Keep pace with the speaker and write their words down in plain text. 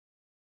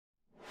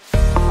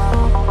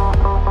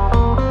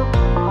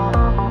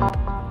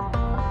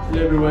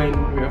Hello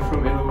everyone, we are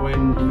from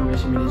LO1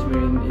 Innovation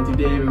Management, and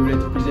today we would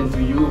like to present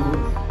to you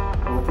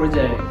our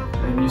project.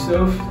 I'm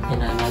Yusuf.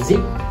 And I'm Aziz.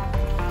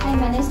 Hi,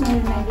 my name is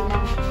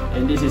Nabila.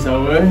 And this is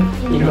our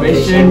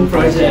Innovation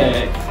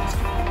Project.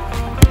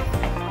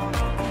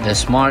 The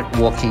Smart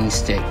Walking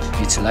Stick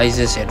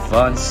utilizes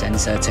advanced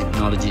sensor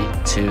technology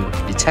to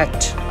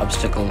detect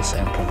obstacles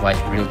and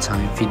provide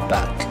real-time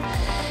feedback.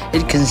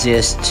 It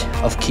consists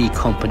of key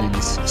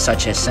components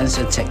such as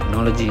sensor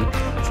technology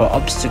for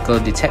obstacle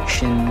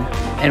detection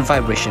and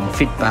vibration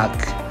feedback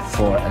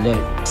for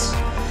alerts.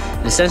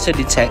 The sensor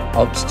detects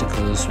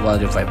obstacles while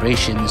the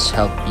vibrations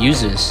help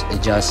users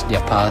adjust their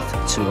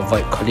path to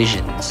avoid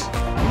collisions.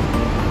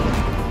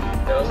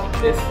 Now,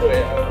 that's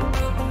where our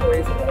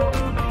stories about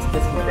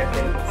business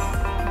models.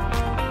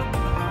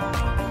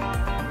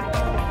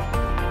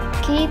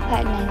 Key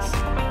partners.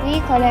 We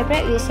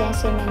collaborate with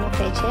sensor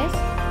manufacturers,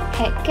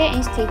 healthcare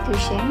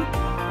institutions,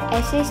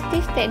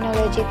 assistive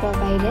technology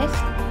providers,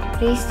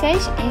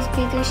 research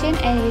institutions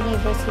and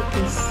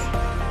universities.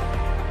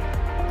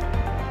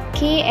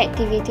 Key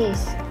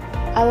activities.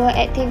 Our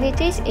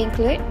activities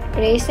include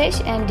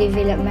research and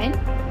development,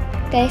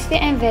 testing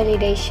and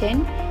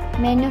validation,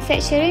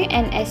 manufacturing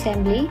and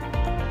assembly,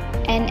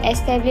 and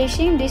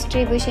establishing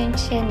distribution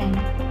channel.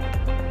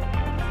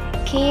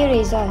 Key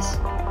resource.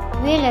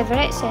 We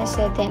leverage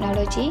sensor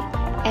technology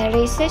and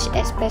research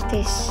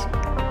expertise.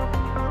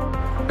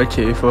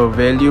 Okay, for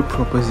value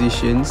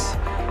propositions,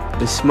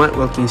 the Smart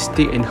Walking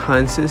Stick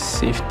enhances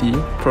safety,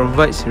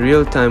 provides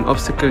real-time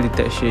obstacle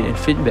detection and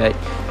feedback,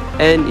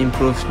 and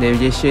improves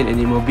navigation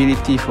and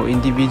mobility for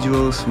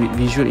individuals with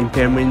visual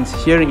impairments,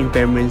 hearing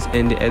impairments,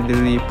 and the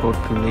elderly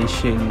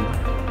population.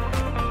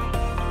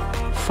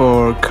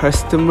 For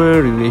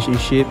customer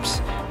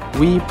relationships,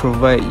 we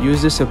provide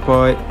user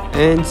support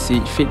and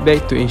seek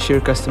feedback to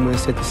ensure customer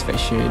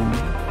satisfaction.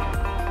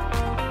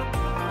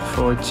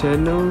 For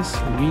channels,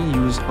 we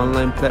use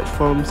online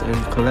platforms and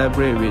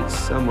collaborate with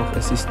some of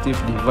assistive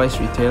device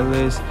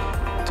retailers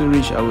to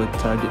reach our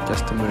target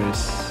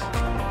customers.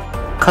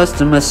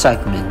 Customer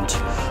segment.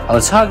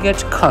 Our target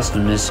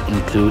customers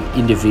include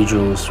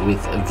individuals with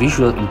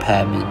visual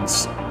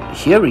impairments,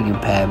 hearing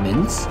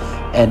impairments,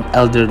 and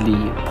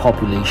elderly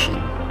population.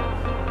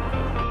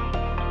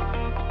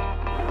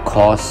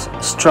 Cost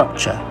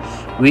structure.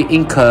 We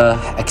incur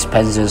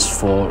expenses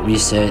for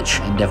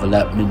research and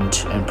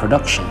development and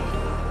production.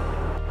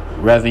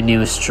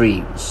 Revenue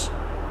streams.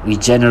 We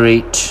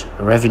generate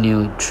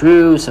revenue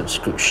through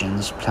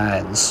subscriptions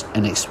plans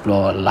and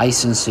explore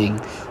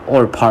licensing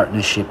or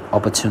partnership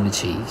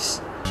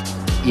opportunities.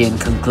 In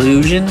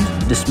conclusion,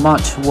 the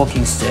Smart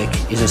Walking Stick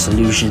is a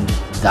solution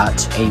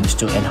that aims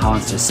to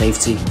enhance the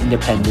safety,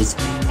 independence,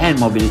 and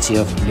mobility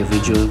of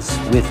individuals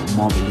with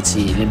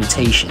mobility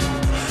limitation.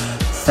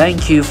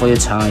 Thank you for your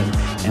time,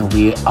 and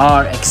we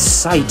are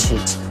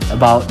excited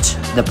about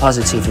the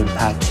positive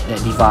impact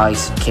that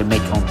device can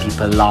make on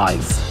people's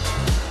lives.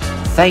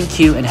 Thank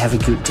you and have a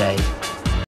good day.